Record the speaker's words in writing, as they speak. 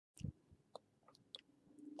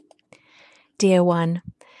Dear one,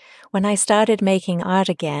 when I started making art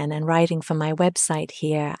again and writing for my website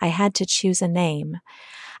here, I had to choose a name.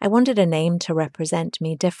 I wanted a name to represent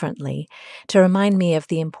me differently, to remind me of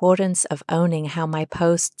the importance of owning how my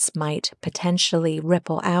posts might potentially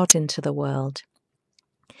ripple out into the world.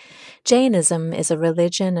 Jainism is a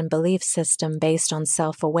religion and belief system based on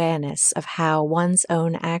self-awareness of how one's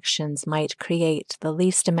own actions might create the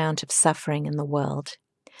least amount of suffering in the world.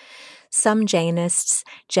 Some Jainists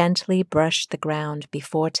gently brush the ground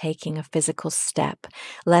before taking a physical step,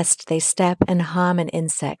 lest they step and harm an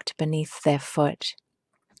insect beneath their foot.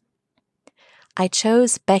 I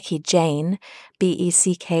chose Becky Jane,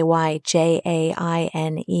 BECKYJAINE,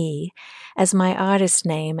 as my artist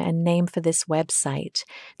name and name for this website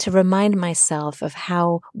to remind myself of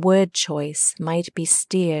how word choice might be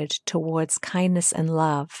steered towards kindness and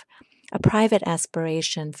love, a private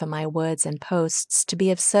aspiration for my words and posts to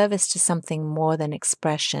be of service to something more than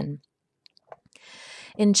expression.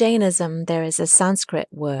 In Jainism, there is a Sanskrit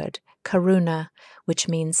word, karuna, which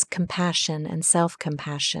means compassion and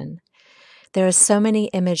self-compassion. There are so many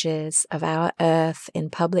images of our Earth in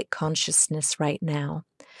public consciousness right now.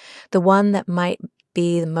 The one that might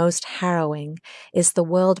be the most harrowing is the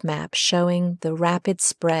world map showing the rapid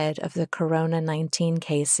spread of the corona-19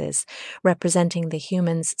 cases, representing the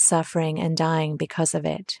humans suffering and dying because of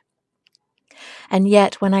it. And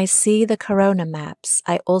yet, when I see the corona maps,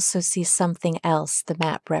 I also see something else the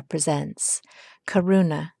map represents,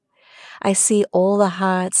 karuna. I see all the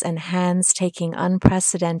hearts and hands taking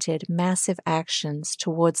unprecedented, massive actions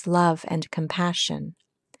towards love and compassion.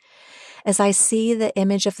 As I see the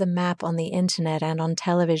image of the map on the internet and on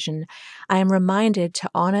television, I am reminded to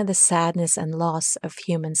honor the sadness and loss of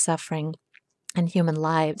human suffering and human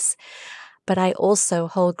lives. But I also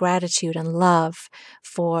hold gratitude and love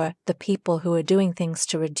for the people who are doing things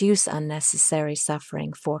to reduce unnecessary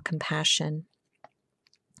suffering, for compassion.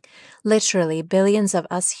 Literally, billions of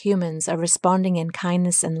us humans are responding in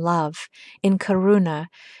kindness and love, in karuna,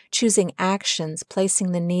 choosing actions,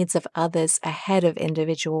 placing the needs of others ahead of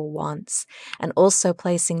individual wants, and also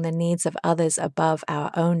placing the needs of others above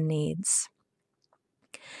our own needs.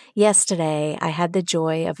 Yesterday, I had the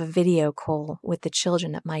joy of a video call with the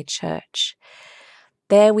children at my church.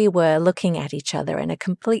 There we were looking at each other in a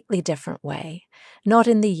completely different way, not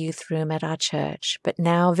in the youth room at our church, but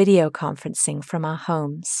now video conferencing from our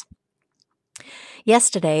homes.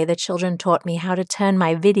 Yesterday, the children taught me how to turn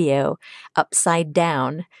my video upside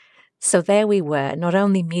down. So there we were, not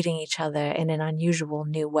only meeting each other in an unusual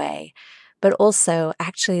new way, but also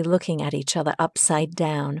actually looking at each other upside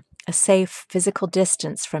down, a safe physical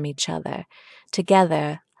distance from each other,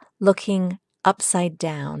 together looking upside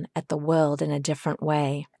down at the world in a different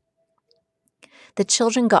way. The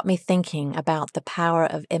children got me thinking about the power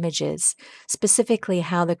of images, specifically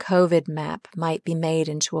how the COVID map might be made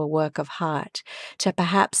into a work of art to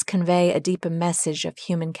perhaps convey a deeper message of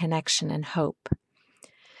human connection and hope.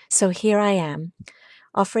 So here I am,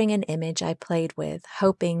 offering an image I played with,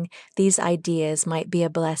 hoping these ideas might be a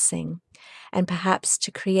blessing and perhaps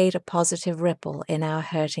to create a positive ripple in our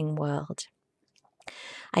hurting world.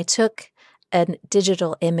 I took a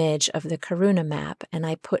digital image of the karuna map and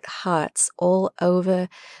I put hearts all over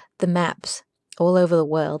the maps, all over the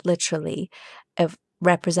world, literally, of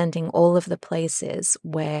representing all of the places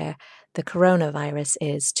where the coronavirus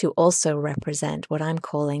is, to also represent what I'm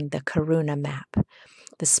calling the karuna map,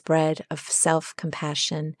 the spread of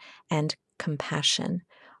self-compassion and compassion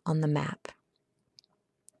on the map.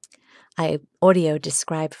 I audio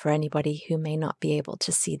describe for anybody who may not be able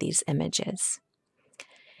to see these images.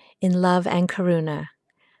 In love and karuna,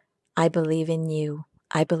 I believe in you.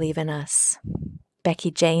 I believe in us.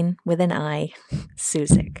 Becky Jane with an I,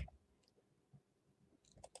 Suzik.